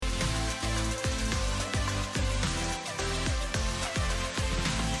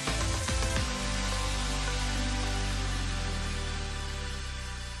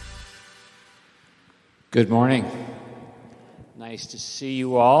Good morning. Nice to see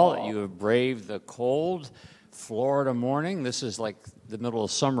you all. You have braved the cold Florida morning. This is like the middle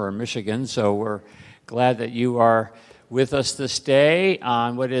of summer in Michigan, so we're glad that you are with us this day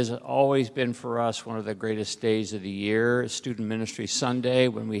on what has always been for us one of the greatest days of the year, Student Ministry Sunday,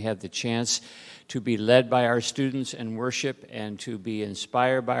 when we have the chance to be led by our students in worship and to be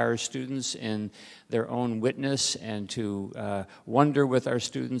inspired by our students in their own witness and to wonder with our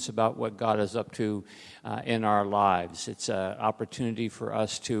students about what God is up to in our lives. It's an opportunity for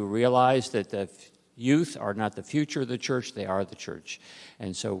us to realize that the youth are not the future of the church, they are the church.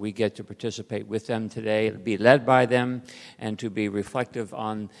 And so we get to participate with them today, be led by them, and to be reflective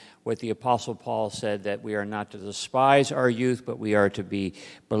on what the Apostle Paul said, that we are not to despise our youth, but we are to be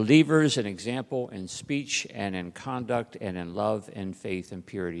believers and example in speech and in conduct and in love and faith and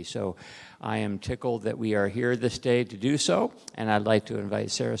purity. So I am tickled that we are here this day to do so, and I'd like to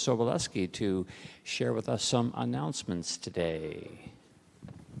invite Sarah Sobolewski to share with us some announcements today.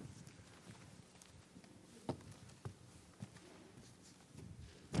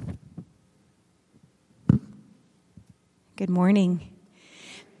 Good morning.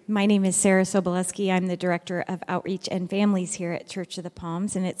 My name is Sarah Sobolewski. I'm the Director of Outreach and Families here at Church of the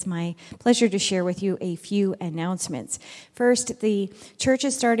Palms, and it's my pleasure to share with you a few announcements. First, the church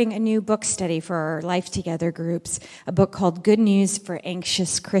is starting a new book study for our Life Together groups, a book called Good News for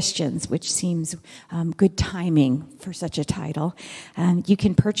Anxious Christians, which seems good timing for such a title. You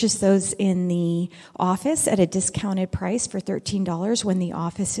can purchase those in the office at a discounted price for $13 when the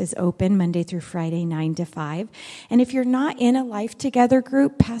office is open Monday through Friday, 9 to 5. And if you're not in a Life Together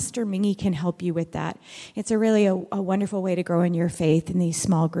group, Pastor Mingy can help you with that. It's a wonderful way to grow in your faith in these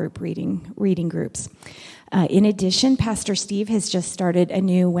small group reading groups. In addition, Pastor Steve has just started a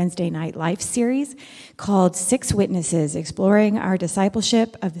new Wednesday Night Life series called Six Witnesses, exploring our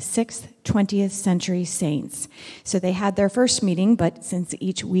discipleship of the 6th, 20th century saints. So they had their first meeting, but since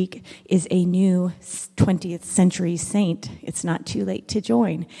each week is a new 20th century saint, it's not too late to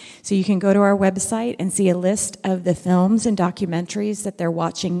join. So you can go to our website and see a list of the films and documentaries that they're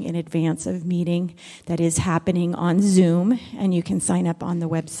watching in advance of meeting that is happening on Zoom, and you can sign up on the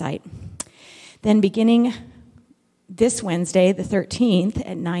website. Then beginning this Wednesday, the 13th,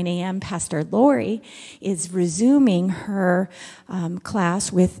 at 9 a.m., Pastor Lori is resuming her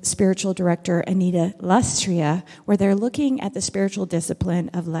class with spiritual director Anita Lustria, where they're looking at the spiritual discipline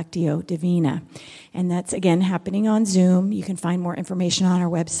of Lectio Divina. And that's, again, happening on Zoom. You can find more information on our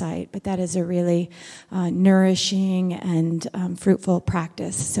website, but that is a really nourishing and fruitful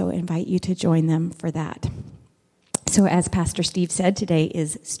practice, so I invite you to join them for that. So as Pastor Steve said, today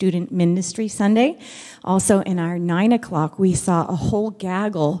is Student Ministry Sunday. Also in our 9 o'clock, we saw a whole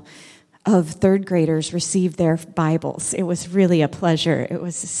gaggle of third graders receive their Bibles. It was really a pleasure. It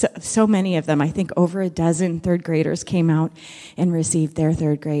was so many of them. I think over a dozen third graders came out and received their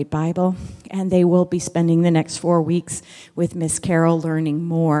third grade Bible. And they will be spending the next 4 weeks with Miss Carol learning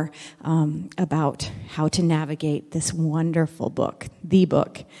more about how to navigate this wonderful book, the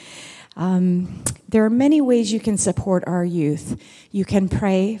book. There are many ways you can support our youth. You can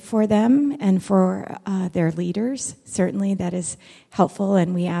pray for them and for their leaders. Certainly that is helpful,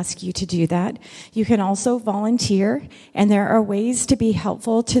 and we ask you to do that. You can also volunteer, and there are ways to be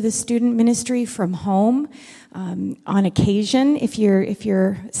helpful to the student ministry from home on occasion if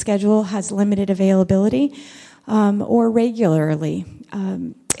your schedule has limited availability, or regularly.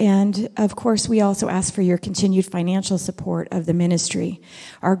 And, of course, we also ask for your continued financial support of the ministry.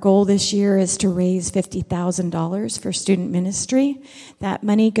 Our goal this year is to raise $50,000 for student ministry. That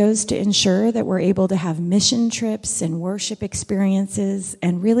money goes to ensure that we're able to have mission trips and worship experiences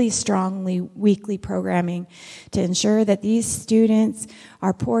and really strongly weekly programming to ensure that these students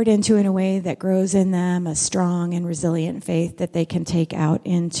are poured into in a way that grows in them a strong and resilient faith that they can take out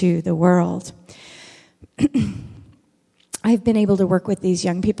into the world. I've been able to work with these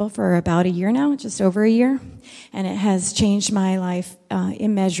young people for about a year now, just over a year, and it has changed my life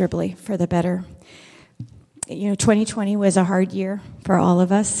immeasurably for the better. 2020 was a hard year for all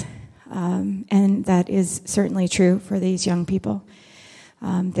of us, and that is certainly true for these young people.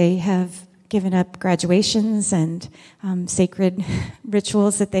 They have given up graduations and sacred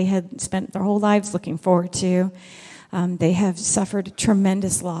rituals that they had spent their whole lives looking forward to. They have suffered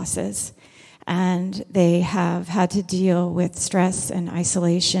tremendous losses. And they have had to deal with stress and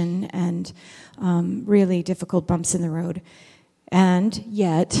isolation and really difficult bumps in the road. And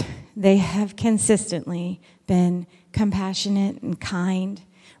yet, they have consistently been compassionate and kind,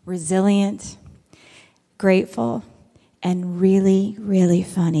 resilient, grateful, and really, really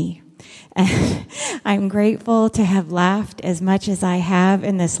funny. And I'm grateful to have laughed as much as I have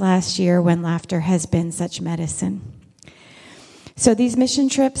in this last year when laughter has been such medicine. So these mission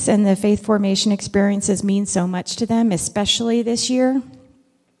trips and the faith formation experiences mean so much to them, especially this year.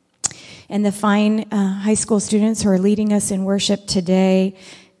 And the fine high school students who are leading us in worship today,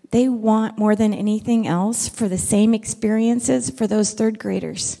 they want more than anything else for the same experiences for those third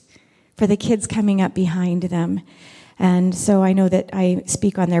graders, for the kids coming up behind them. And so I know that I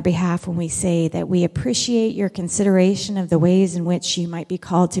speak on their behalf when we say that we appreciate your consideration of the ways in which you might be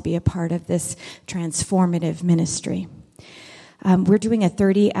called to be a part of this transformative ministry. We're doing a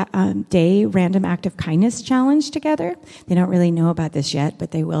 30-day random act of kindness challenge together. They don't really know about this yet,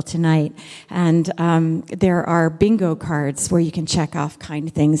 but they will tonight. And there are bingo cards where you can check off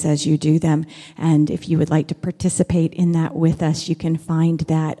kind things as you do them. And if you would like to participate in that with us, you can find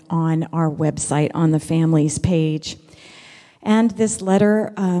that on our website on the Families page. And this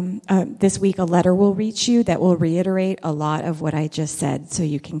letter, this week, a letter will reach you that will reiterate a lot of what I just said, so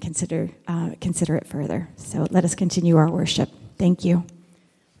you can consider it further. So let us continue our worship. Thank you.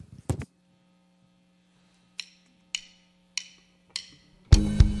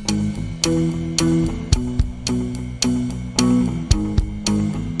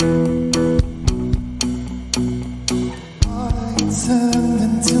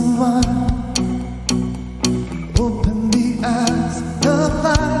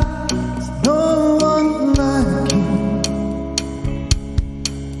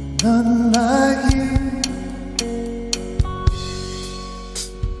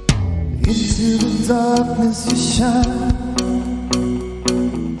 Darkness you shine,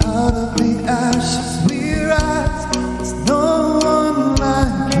 out of the ashes we rise. There's no one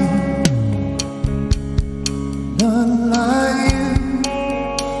like you, none like you.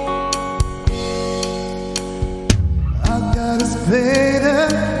 Our God is greater,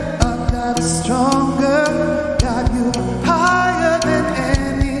 our God is stronger. God, you are higher than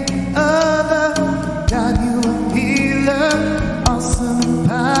any other. God, you are healer, awesome in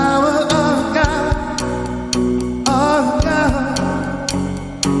power.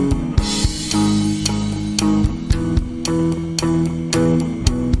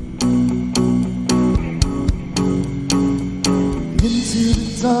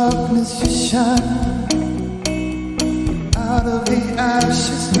 Darkness you shine, out of the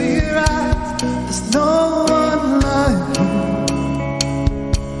ashes we rise. There's no one like you,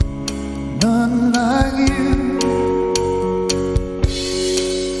 none like you.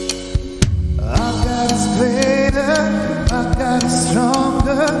 Our God is greater, our God is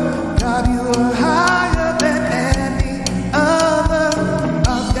stronger. God, you are higher than any other.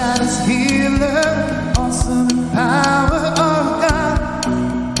 Our God is healer, awesome in power.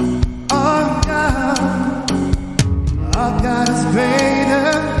 God is greater,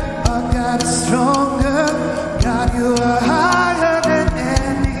 our God is stronger. God, you are higher than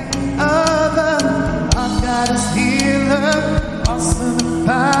any other. Our God is healer, awesome in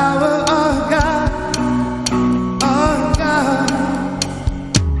power. Our God, our God.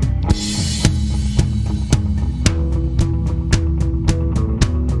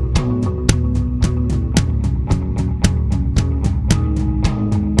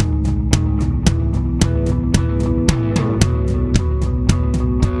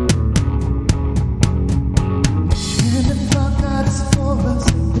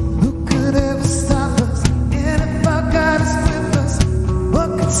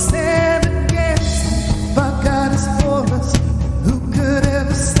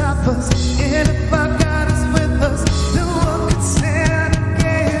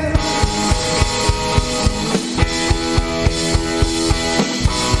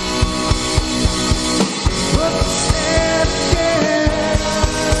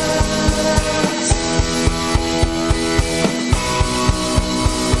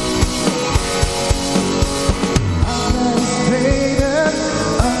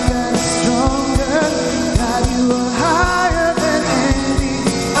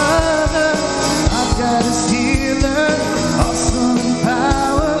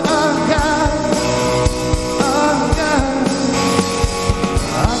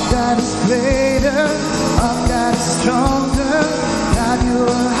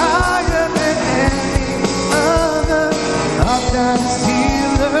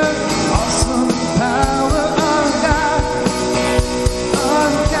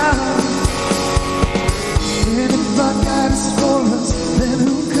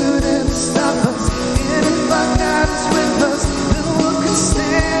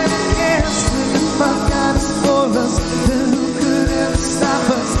 Stop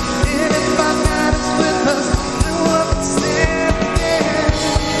us, and if I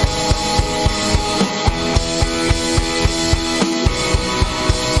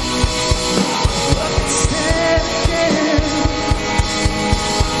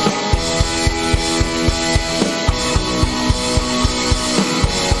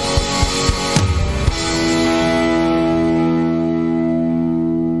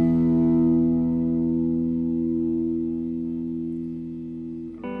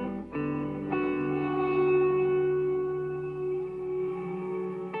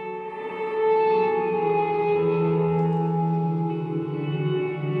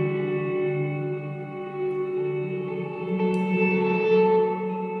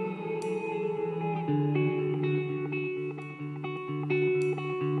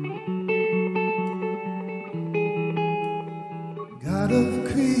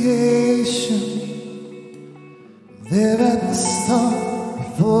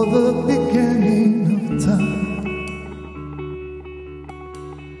before the beginning of time.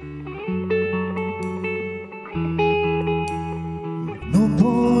 No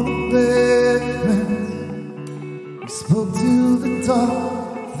born veterans, we spoke to the dark,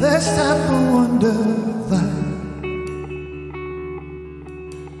 fleshed out the wonder light.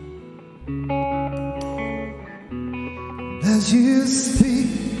 As you speak,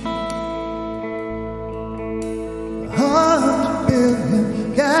 100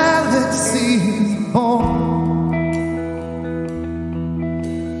 billion galaxies born.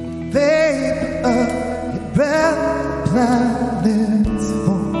 Vapor of your breath, planets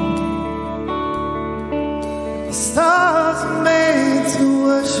form. The stars are made to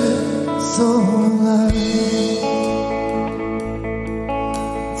worship, so alive.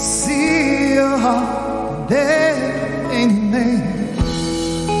 See your heart and name.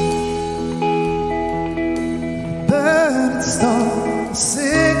 Burning star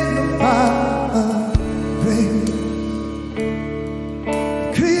signify a grace.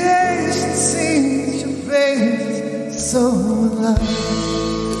 Creation sings your praise, so alive.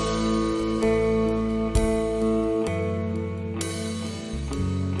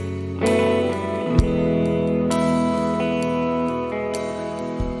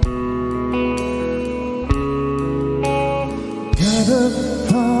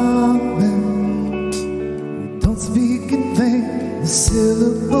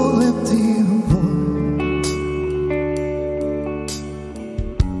 Syllable empty void.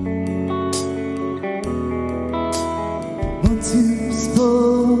 Once you've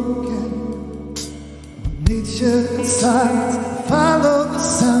spoken, nature and science follow the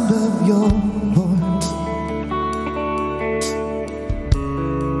sound of your voice.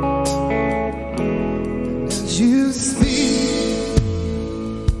 As you speak,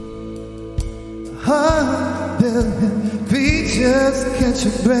 100 billion creatures catch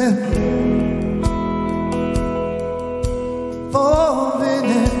your breath, falling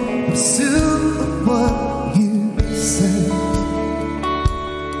in pursuit of what you said.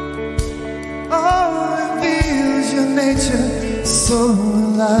 All reveals your nature so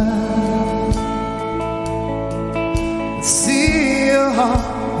alive. See your heart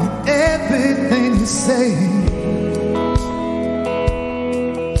in everything you say.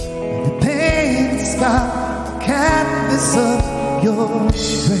 The pain sky, canvas of your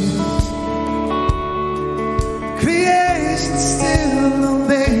grace. Creation still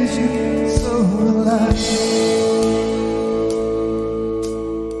obeys you, so alive.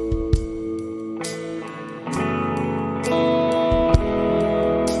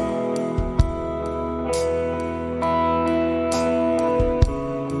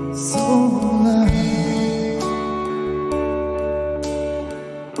 So alive.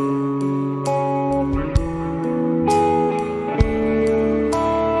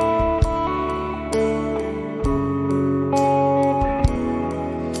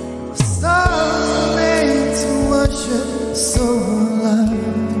 So alive.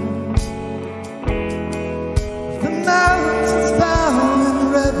 The mountains bow in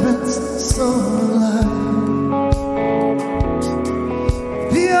reverence, so alive.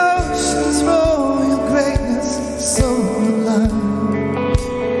 The oceans roar your greatness, so alive.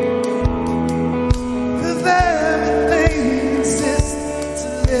 The very thing exists to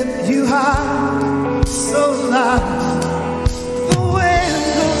lift you high, so alive. The wind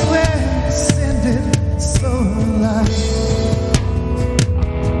goes where you send it, so alive.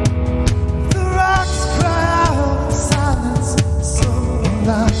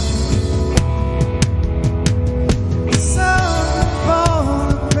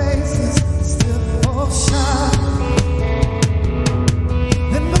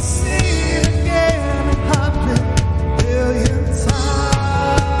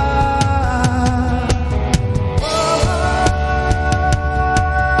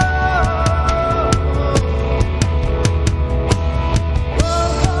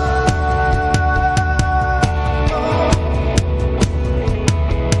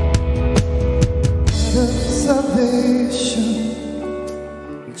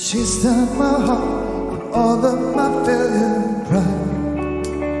 Chased down my heart with all of my failure and pride.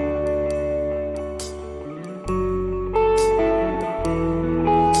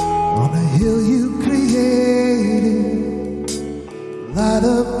 On a hill you created, light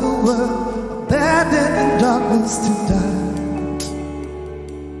of the world, abandoned in darkness to die.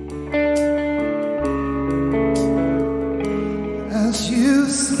 As you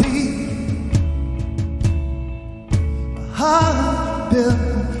speak, a heart built,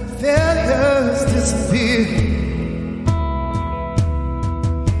 failures disappear.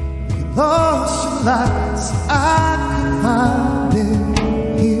 You lost your light so I could find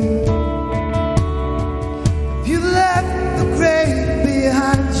it here.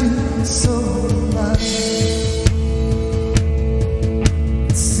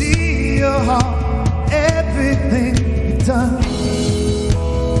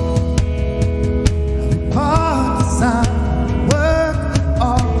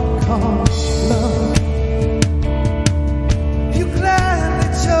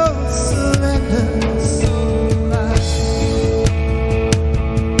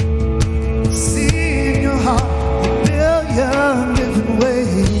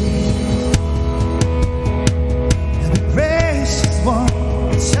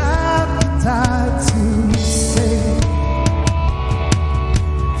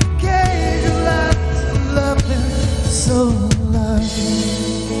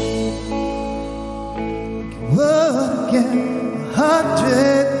 again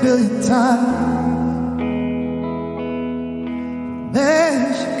 100 billion times.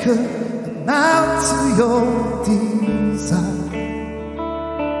 Measure could amount to your desire.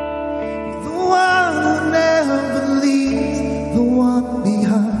 You're the one who never leaves the one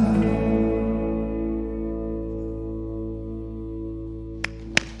behind.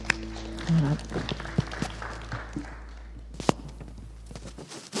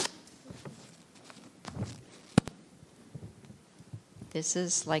 This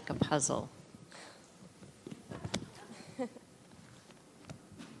is like a puzzle. Good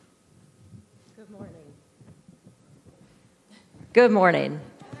morning. Good morning.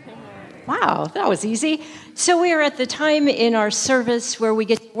 Wow, that was easy. So we are at the time in our service where we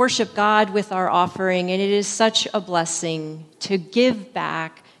get to worship God with our offering, and it is such a blessing to give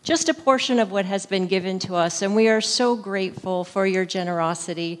back just a portion of what has been given to us, and we are so grateful for your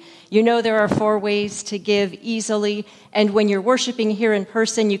generosity. You know there are 4 ways to give easily, and when you're worshiping here in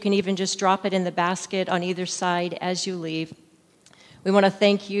person, you can even just drop it in the basket on either side as you leave. We want to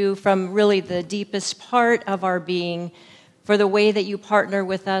thank you from really the deepest part of our being for the way that you partner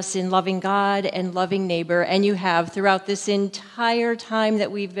with us in loving God and loving neighbor, and you have throughout this entire time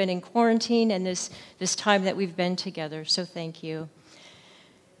that we've been in quarantine and this time that we've been together, so thank you.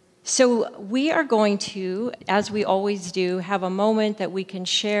 So we are going to, as we always do, have a moment that we can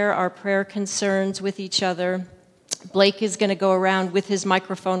share our prayer concerns with each other. Blake is going to go around with his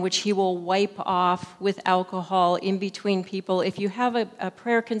microphone, which he will wipe off with alcohol in between people. If you have a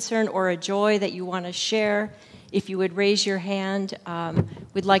prayer concern or a joy that you want to share, if you would raise your hand,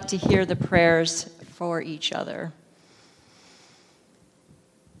 we'd like to hear the prayers for each other.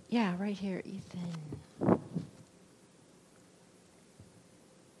 Yeah, right here, Ethan.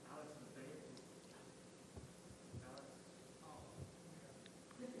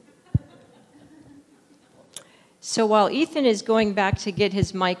 So while Ethan is going back to get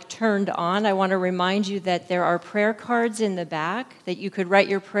his mic turned on, I want to remind you that there are prayer cards in the back that you could write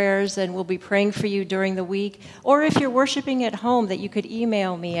your prayers, and we'll be praying for you during the week. Or if you're worshiping at home, that you could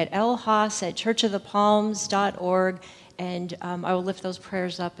email me at lhaas@churchofthepalms.org, and I will lift those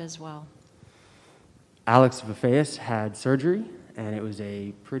prayers up as well. Alex Vafeus had surgery, and it was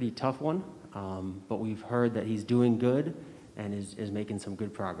a pretty tough one, but we've heard that he's doing good and is making some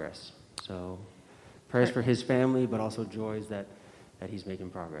good progress. So prayers for his family, but also joys that he's making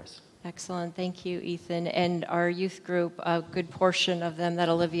progress. Excellent. Thank you, Ethan. And our youth group, a good portion of them that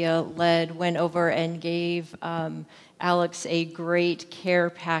Olivia led, went over and gave Alex a great care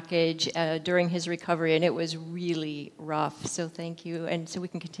package during his recovery, and it was really rough. So thank you. And so we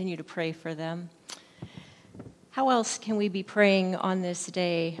can continue to pray for them. How else can we be praying on this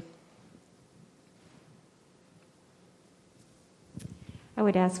day? I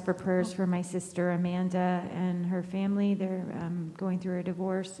would ask for prayers for my sister Amanda and her family. They're going through a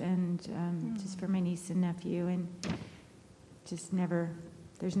divorce, and just for my niece and nephew, and just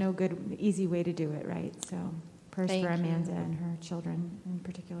there's no good, easy way to do it, right? So prayers for Amanda and her children in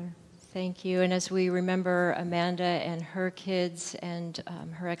particular. Thank you. And as we remember Amanda and her kids and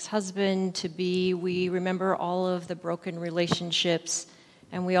her ex-husband to be, we remember all of the broken relationships,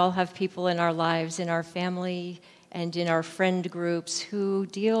 and we all have people in our lives, in our family, and in our friend groups who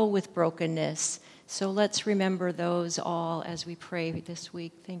deal with brokenness. So let's remember those all as we pray this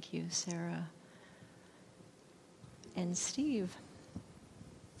week. Thank you, Sarah. And Steve.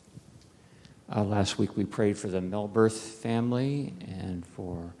 Last week we prayed for the Melberth family and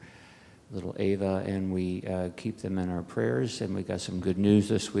for little Ava, and we keep them in our prayers. And we got some good news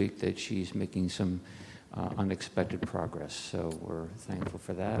this week that she's making some unexpected progress. So we're thankful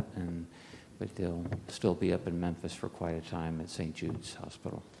for that. But they'll still be up in Memphis for quite a time at St. Jude's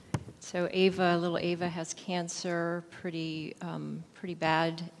Hospital. So little Ava has cancer, pretty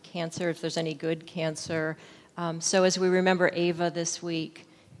bad cancer, if there's any good cancer. So as we remember Ava this week,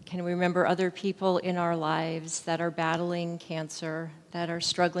 can we remember other people in our lives that are battling cancer, that are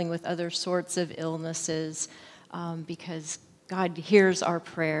struggling with other sorts of illnesses, because God hears our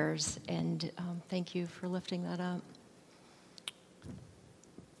prayers, and thank you for lifting that up.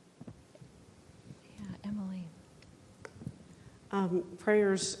 Emily.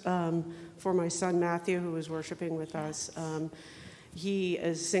 Prayers for my son Matthew, who was worshiping with us. He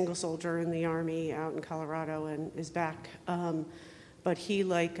is a single soldier in the Army out in Colorado and is back. But he,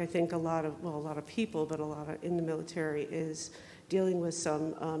 like I think a lot of people, but a lot of in the military, is dealing with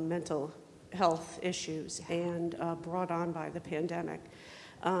some mental health issues and brought on by the pandemic.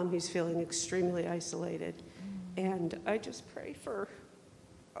 He's feeling extremely isolated. And I just pray for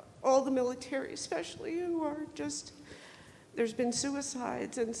all the military, especially, who are just, there's been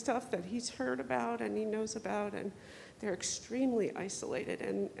suicides and stuff that he's heard about and he knows about, and they're extremely isolated,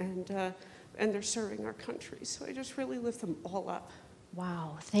 and they're serving our country. So I just really lift them all up.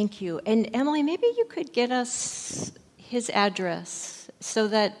 Wow, thank you. And Emily, maybe you could get us his address so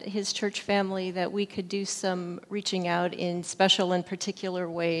that his church family, that we could do some reaching out in special and particular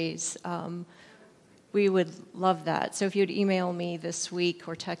ways. We would love that. So if you'd email me this week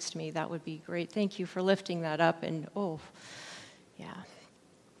or text me, that would be great. Thank you for lifting that up. And yeah.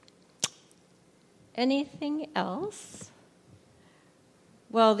 Anything else?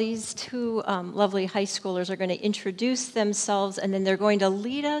 Well, these two lovely high schoolers are going to introduce themselves, and then they're going to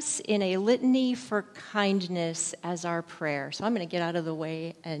lead us in a litany for kindness as our prayer. So I'm going to get out of the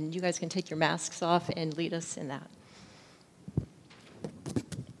way, and you guys can take your masks off and lead us in that.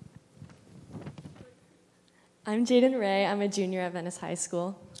 I'm Jaden Ray. I'm a junior at Venice High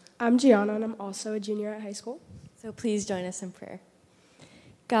School. I'm Gianna, and I'm also a junior at high school. So please join us in prayer.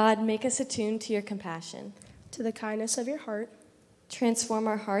 God, make us attuned to your compassion. To the kindness of your heart, transform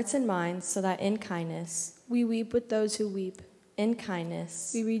our hearts and minds so that in kindness, we weep with those who weep. In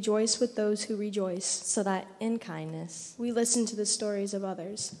kindness, we rejoice with those who rejoice. So that in kindness, we listen to the stories of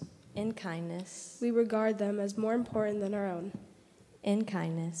others. In kindness, we regard them as more important than our own. In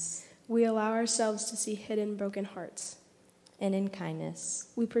kindness, we allow ourselves to see hidden broken hearts. And in kindness,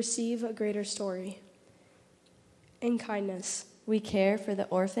 we perceive a greater story. In kindness, we care for the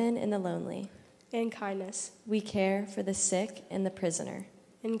orphan and the lonely. In kindness, we care for the sick and the prisoner.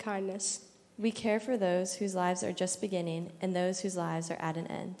 In kindness, we care for those whose lives are just beginning and those whose lives are at an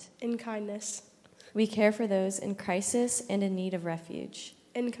end. In kindness, we care for those in crisis and in need of refuge.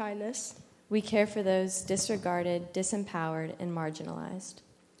 In kindness, we care for those disregarded, disempowered, and marginalized.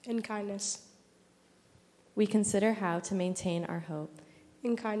 In kindness, we consider how to maintain our hope.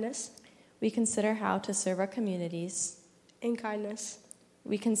 In kindness, we consider how to serve our communities. In kindness,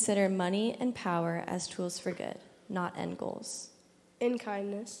 we consider money and power as tools for good, not end goals. In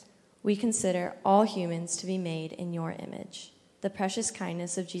kindness, we consider all humans to be made in your image, the precious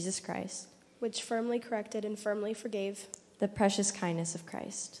kindness of Jesus Christ, which firmly corrected and firmly forgave, the precious kindness of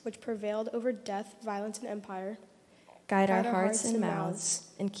Christ, which prevailed over death, violence, and empire. Guide our hearts and mouths,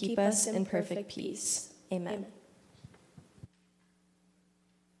 and keep us in perfect peace. Amen. Amen.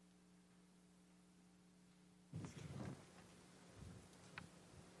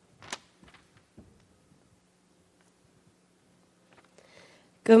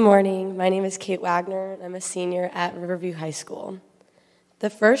 Good morning. My name is Kate Wagner, and I'm a senior at Riverview High School. The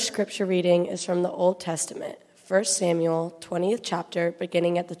first scripture reading is from the Old Testament, 1 Samuel, 20th chapter,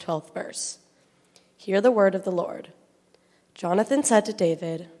 beginning at the 12th verse. Hear the word of the Lord. Jonathan said to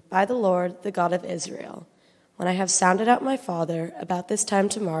David, "By the Lord, the God of Israel, when I have sounded out my father about this time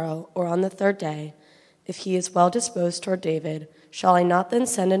tomorrow or on the third day, if he is well disposed toward David, shall I not then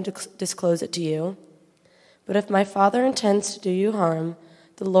send and disclose it to you? But if my father intends to do you harm,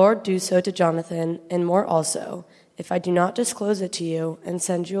 the Lord do so to Jonathan, and more also, if I do not disclose it to you and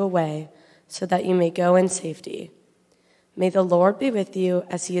send you away, so that you may go in safety. May the Lord be with you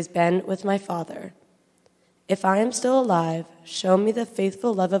as he has been with my father. If I am still alive, show me the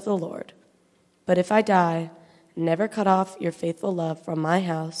faithful love of the Lord. But if I die, never cut off your faithful love from my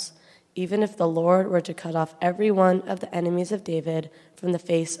house, even if the Lord were to cut off every one of the enemies of David from the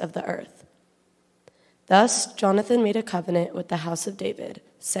face of the earth." Thus Jonathan made a covenant with the house of David,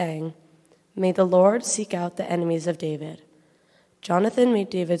 saying, "May the Lord seek out the enemies of David." Jonathan made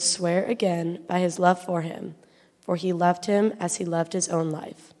David swear again by his love for him, for he loved him as he loved his own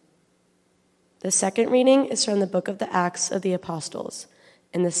life. The second reading is from the book of the Acts of the Apostles,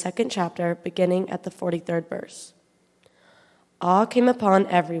 in the 2nd chapter, beginning at the 43rd verse. Awe came upon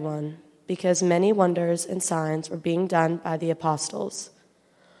everyone, because many wonders and signs were being done by the apostles.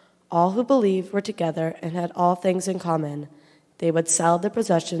 All who believed were together and had all things in common. They would sell their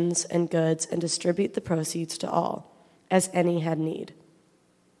possessions and goods and distribute the proceeds to all, as any had need.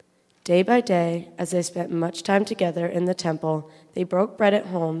 Day by day, as they spent much time together in the temple, they broke bread at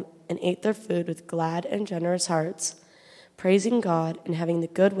home and ate their food with glad and generous hearts, praising God and having the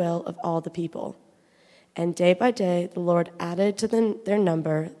goodwill of all the people. And day by day, the Lord added to their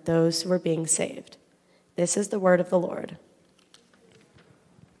number those who were being saved. This is the word of the Lord.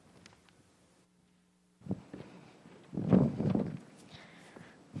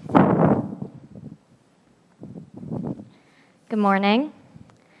 Good morning.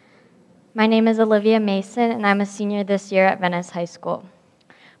 My name is Olivia Mason, and I'm a senior this year at Venice High School.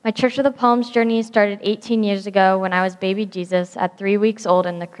 My Church of the Palms journey started 18 years ago when I was baby Jesus at 3 weeks old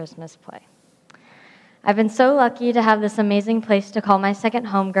in the Christmas play. I've been so lucky to have this amazing place to call my second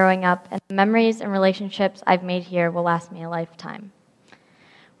home growing up, and the memories and relationships I've made here will last me a lifetime.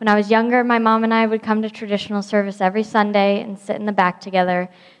 When I was younger, my mom and I would come to traditional service every Sunday and sit in the back together,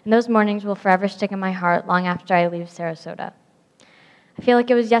 and those mornings will forever stick in my heart long after I leave Sarasota. I feel like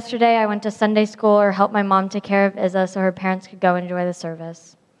it was yesterday I went to Sunday school or helped my mom take care of Izza so her parents could go enjoy the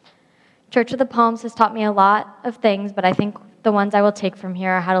service. Church of the Palms has taught me a lot of things, but I think the ones I will take from here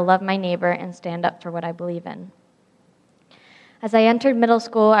are how to love my neighbor and stand up for what I believe in. As I entered middle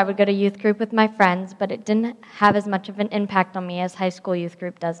school, I would go to youth group with my friends, but it didn't have as much of an impact on me as high school youth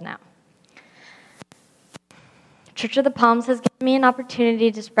group does now. Church of the Palms has given me an opportunity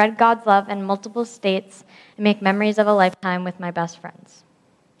to spread God's love in multiple states and make memories of a lifetime with my best friends.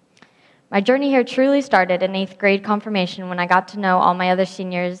 My journey here truly started in 8th grade confirmation when I got to know all my other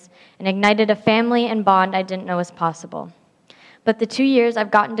seniors and ignited a family and bond I didn't know was possible. But the 2 years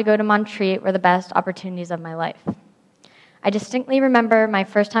I've gotten to go to Montreat were the best opportunities of my life. I distinctly remember my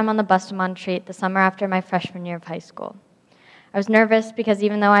first time on the bus to Montreat the summer after my freshman year of high school. I was nervous because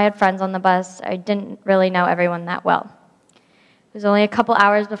even though I had friends on the bus, I didn't really know everyone that well. It was only a couple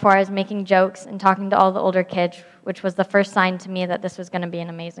hours before I was making jokes and talking to all the older kids, which was the first sign to me that this was going to be an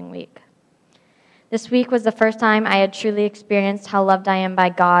amazing week. This week was the first time I had truly experienced how loved I am by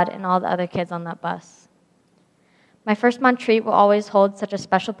God and all the other kids on that bus. My first Montreat will always hold such a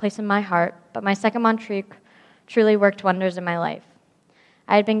special place in my heart, but my second Montreat truly worked wonders in my life.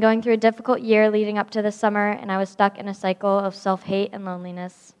 I had been going through a difficult year leading up to this summer, and I was stuck in a cycle of self-hate and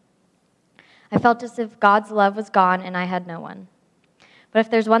loneliness. I felt as if God's love was gone and I had no one. But if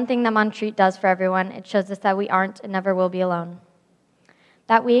there's one thing that Montreat does for everyone, it shows us that we aren't and never will be alone.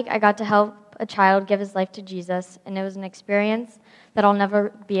 That week, I got to help a child give his life to Jesus, and it was an experience that I'll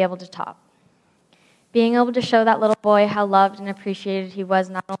never be able to top. Being able to show that little boy how loved and appreciated he was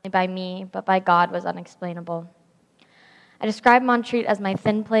not only by me, but by God was unexplainable. I describe Montreat as my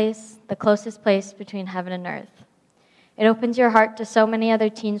thin place, the closest place between heaven and earth. It opens your heart to so many other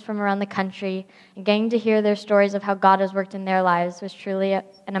teens from around the country, and getting to hear their stories of how God has worked in their lives was truly an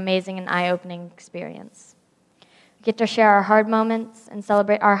amazing and eye-opening experience. We get to share our hard moments and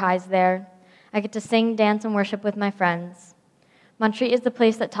celebrate our highs there. I get to sing, dance, and worship with my friends. Montreat is the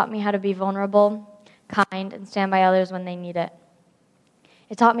place that taught me how to be vulnerable, kind, and stand by others when they need it.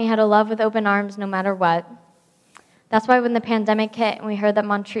 It taught me how to love with open arms no matter what. That's why when the pandemic hit and we heard that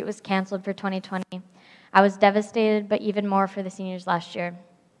Montreat was canceled for 2020, I was devastated, but even more for the seniors last year.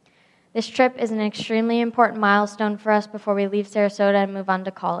 This trip is an extremely important milestone for us before we leave Sarasota and move on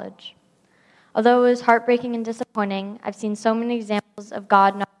to college. Although it was heartbreaking and disappointing, I've seen so many examples of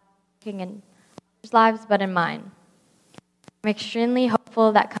God not working in others' lives, but in mine. I'm extremely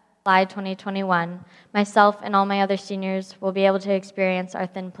hopeful that come July 2021, myself and all my other seniors will be able to experience our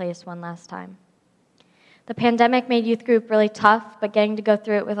thin place one last time. The pandemic made youth group really tough, but getting to go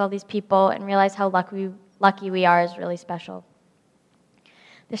through it with all these people and realize how lucky we are is really special.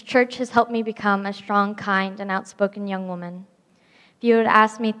 This church has helped me become a strong, kind, and outspoken young woman. If you had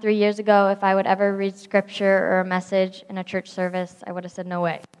asked me 3 years ago if I would ever read scripture or a message in a church service, I would have said no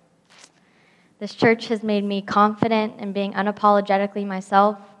way. This church has made me confident in being unapologetically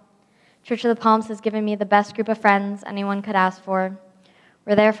myself. Church of the Palms has given me the best group of friends anyone could ask for.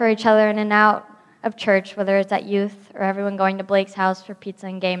 We're there for each other in and out of church, whether it's at youth or everyone going to Blake's house for pizza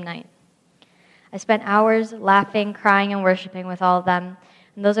and game night. I spent hours laughing, crying, and worshiping with all of them,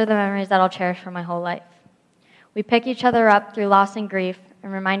 and those are the memories that I'll cherish for my whole life. We pick each other up through loss and grief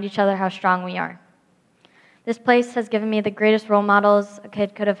and remind each other how strong we are. This place has given me the greatest role models a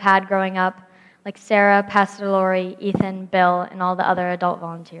kid could have had growing up, like Sarah, Pastor Lori, Ethan, Bill, and all the other adult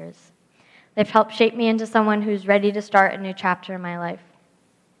volunteers. They've helped shape me into someone who's ready to start a new chapter in my life.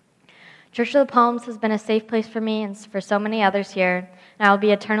 Church of the Palms has been a safe place for me and for so many others here, and I will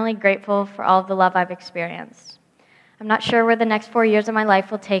be eternally grateful for all of the love I've experienced. I'm not sure where the next 4 years of my life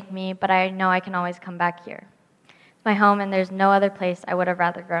will take me, but I know I can always come back here. It's my home, and there's no other place I would have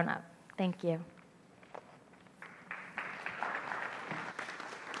rather grown up. Thank you.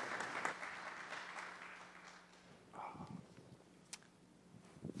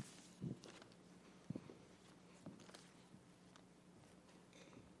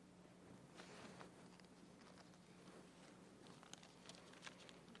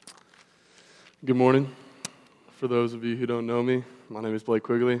 Good morning. For those of you who don't know me, my name is Blake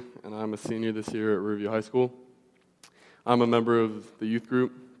Quigley, and I'm a senior this year at Riverview High School. I'm a member of the youth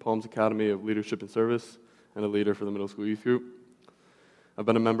group, Palms Academy of Leadership and Service, and a leader for the middle school youth group. I've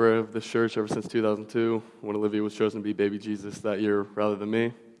been a member of this church ever since 2002, when Olivia was chosen to be baby Jesus that year rather than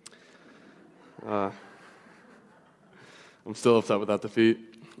me. I'm still upset with that defeat.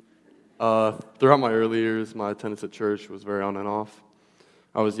 Throughout my early years, my attendance at church was very on and off.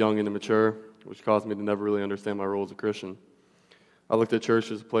 I was young and immature, which caused me to never really understand my role as a Christian. I looked at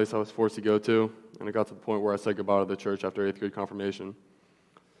church as a place I was forced to go to, and it got to the point where I said goodbye to the church after 8th grade confirmation.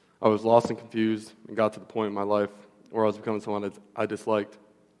 I was lost and confused and got to the point in my life where I was becoming someone I disliked.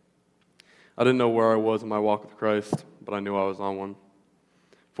 I didn't know where I was in my walk with Christ, but I knew I was on one.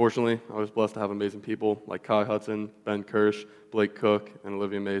 Fortunately, I was blessed to have amazing people like Kai Hudson, Ben Kirsch, Blake Cook, and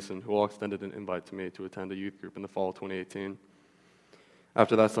Olivia Mason, who all extended an invite to me to attend a youth group in the fall of 2018.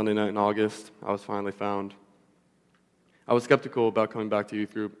 After that Sunday night in August, I was finally found. I was skeptical about coming back to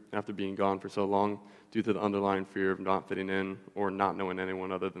youth group after being gone for so long due to the underlying fear of not fitting in or not knowing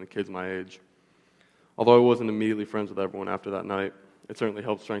anyone other than the kids my age. Although I wasn't immediately friends with everyone after that night, it certainly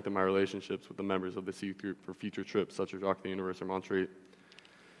helped strengthen my relationships with the members of this youth group for future trips such as Rock the Universe or Montreat.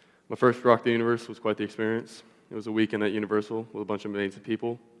 My first Rock the Universe was quite the experience. It was a weekend at Universal with a bunch of amazing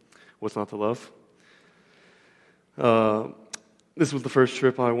people. What's not to love? This was the first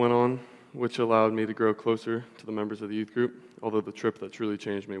trip I went on, which allowed me to grow closer to the members of the youth group, although the trip that truly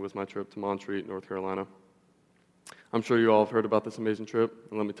changed me was my trip to Montreat, North Carolina. I'm sure you all have heard about this amazing trip,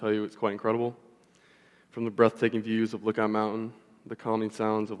 and let me tell you, it's quite incredible. From the breathtaking views of Lookout Mountain, the calming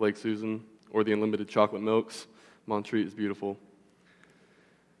sounds of Lake Susan, or the unlimited chocolate milks, Montreat is beautiful.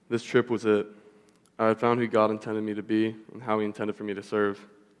 This trip was it. I had found who God intended me to be and how He intended for me to serve.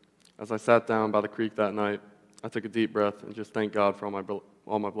 As I sat down by the creek that night, I took a deep breath and just thanked God for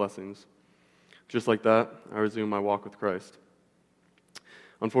all my blessings. Just like that, I resumed my walk with Christ.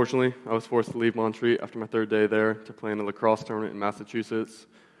 Unfortunately, I was forced to leave Montreat after my third day there to play in a lacrosse tournament in Massachusetts,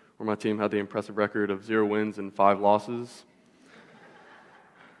 where my team had the impressive record of 0 wins and 5 losses.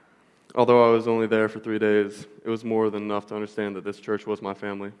 Although I was only there for 3 days, it was more than enough to understand that this church was my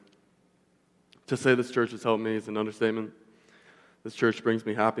family. To say this church has helped me is an understatement. This church brings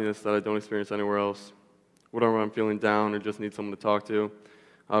me happiness that I don't experience anywhere else. Whenever I'm feeling down or just need someone to talk to,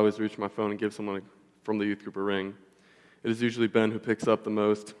 I always reach my phone and give someone from the youth group a ring. It is usually Ben who picks up the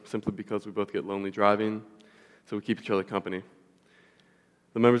most, simply because we both get lonely driving, so we keep each other company.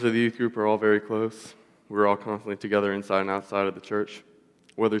 The members of the youth group are all very close. We're all constantly together inside and outside of the church,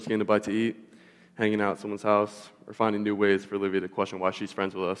 whether it's getting a bite to eat, hanging out at someone's house, or finding new ways for Olivia to question why she's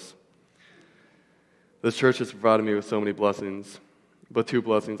friends with us. This church has provided me with so many blessings, but 2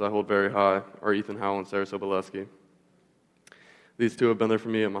 blessings I hold very high are Ethan Howell and Sarasota Boleski. These 2 have been there for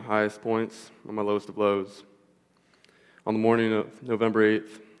me at my highest points and my lowest of lows. On the morning of November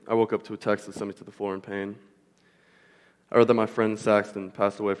 8th, I woke up to a text that sent me to the floor in pain. I read that my friend Saxton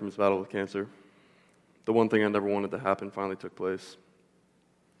passed away from his battle with cancer. The one thing I never wanted to happen finally took place.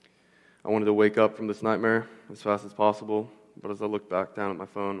 I wanted to wake up from this nightmare as fast as possible, but as I looked back down at my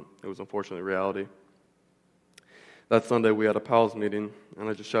phone, it was unfortunately reality. That Sunday, we had a pals meeting, and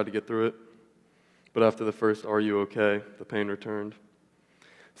I just tried to get through it. But after the first "Are you okay?", the pain returned.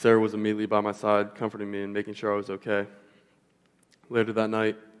 Sarah was immediately by my side, comforting me and making sure I was okay. Later that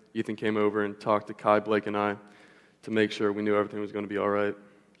night, Ethan came over and talked to Kai, Blake, and I to make sure we knew everything was going to be all right.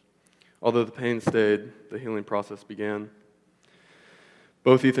 Although the pain stayed, the healing process began.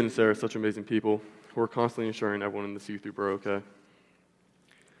 Both Ethan and Sarah are such amazing people who are constantly ensuring everyone in this youth group are okay.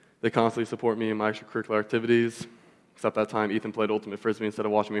 They constantly support me in my extracurricular activities, except that time Ethan played Ultimate Frisbee instead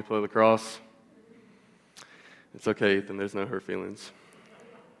of watching me play lacrosse. It's okay, Ethan, there's no hurt feelings.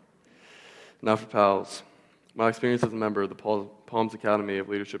 Now for pals. My experience as a member of the Palms Academy of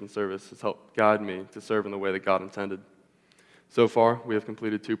Leadership and Service has helped guide me to serve in the way that God intended. So far, we have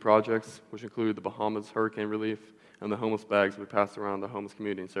completed 2 projects, which include the Bahamas hurricane relief and the homeless bags we passed around the homeless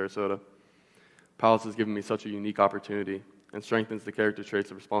community in Sarasota. Pals has given me such a unique opportunity and strengthens the character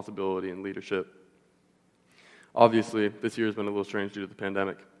traits of responsibility and leadership. Obviously, this year has been a little strange due to the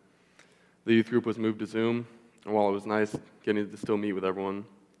pandemic. The youth group was moved to Zoom, and while it was nice getting to still meet with everyone,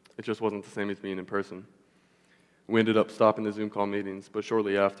 it just wasn't the same as being in person. We ended up stopping the Zoom call meetings, but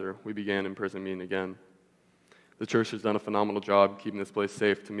shortly after, we began in-person meeting again. The church has done a phenomenal job keeping this place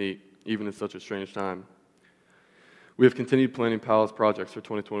safe to meet, even in such a strange time. We have continued planning Palace projects for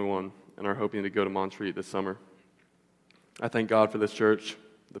 2021 and are hoping to go to Montreat this summer. I thank God for this church,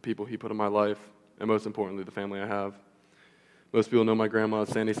 the people He put in my life, and most importantly, the family I have. Most people know my grandma as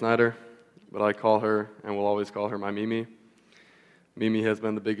Sandy Snyder, but I call her and will always call her my Mimi. Mimi has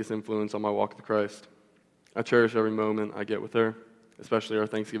been the biggest influence on my walk with Christ. I cherish every moment I get with her, especially our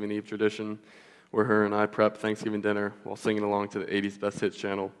Thanksgiving Eve tradition, where her and I prep Thanksgiving dinner while singing along to the 80s Best Hits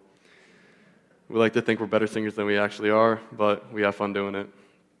channel. We like to think we're better singers than we actually are, but we have fun doing it.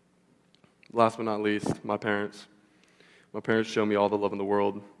 Last but not least, my parents. My parents show me all the love in the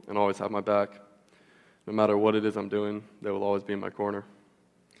world and always have my back. No matter what it is I'm doing, they will always be in my corner.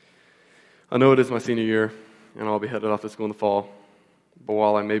 I know it is my senior year, and I'll be headed off to school in the fall. But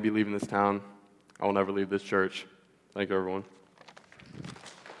while I may be leaving this town, I will never leave this church. Thank you, everyone.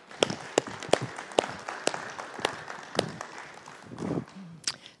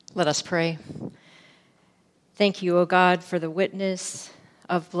 Let us pray. Thank you, O God, for the witness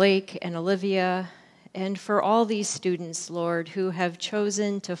of Blake and Olivia, and for all these students, Lord, who have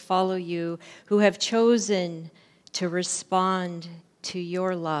chosen to follow you, who have chosen to respond to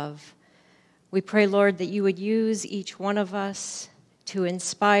your love. We pray, Lord, that you would use each one of us to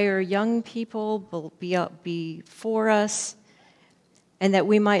inspire young people before us, and that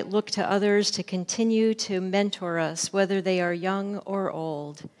we might look to others to continue to mentor us, whether they are young or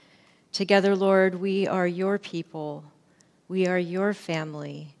old. Together, Lord, we are your people, we are your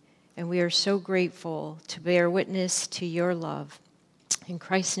family, and we are so grateful to bear witness to your love. In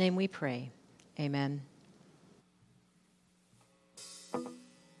Christ's name we pray. Amen.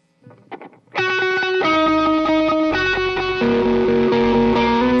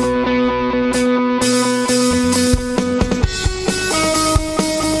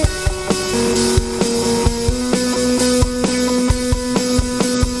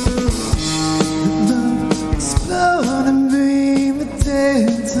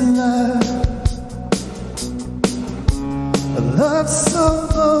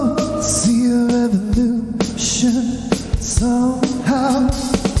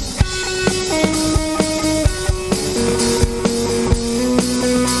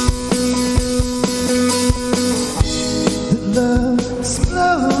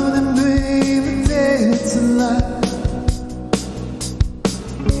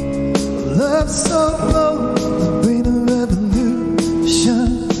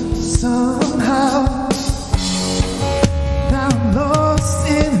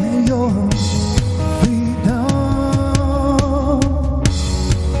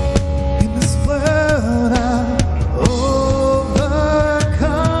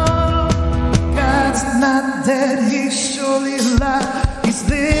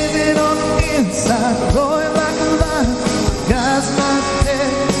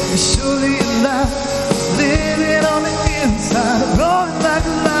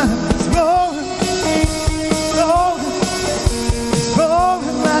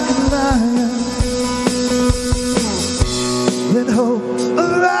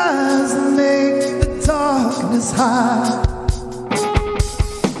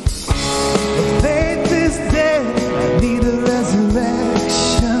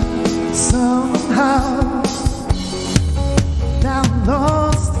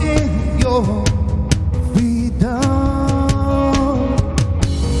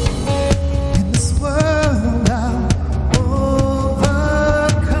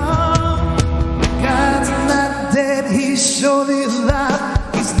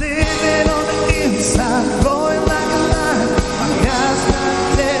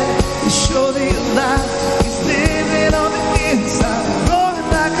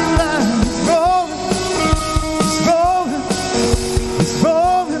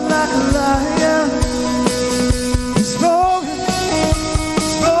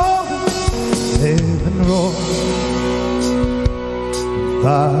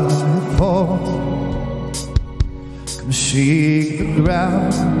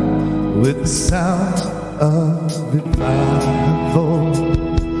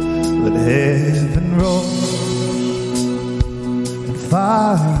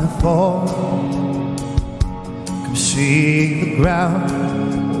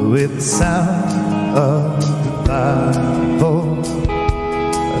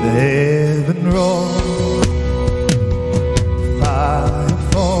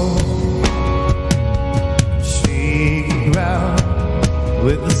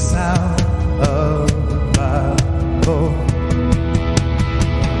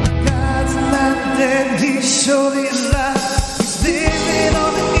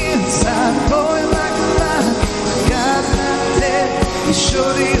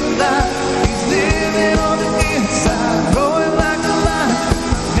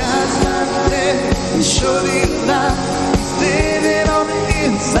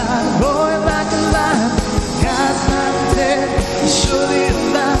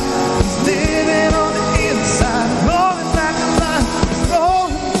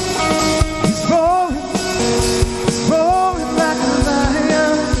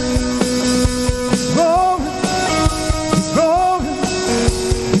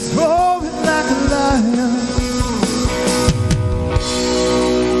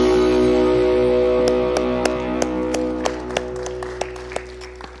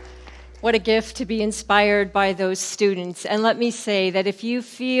 What a gift to be inspired by those students. And let me say that if you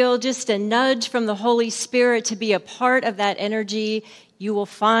feel just a nudge from the Holy Spirit to be a part of that energy, You will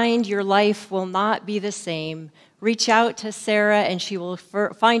find your life will not be the same. Reach out to Sarah, and she will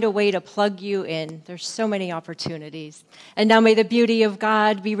find a way to plug you in. There's so many opportunities. And now may the beauty of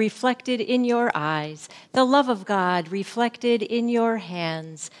God be reflected in your eyes, the love of God reflected in your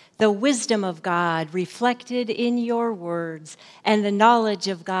hands, the wisdom of God reflected in your words, and the knowledge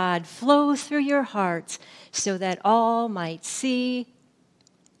of God flow through your hearts, so that all might see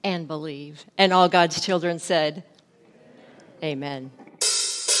and believe. And all God's children said, Amen.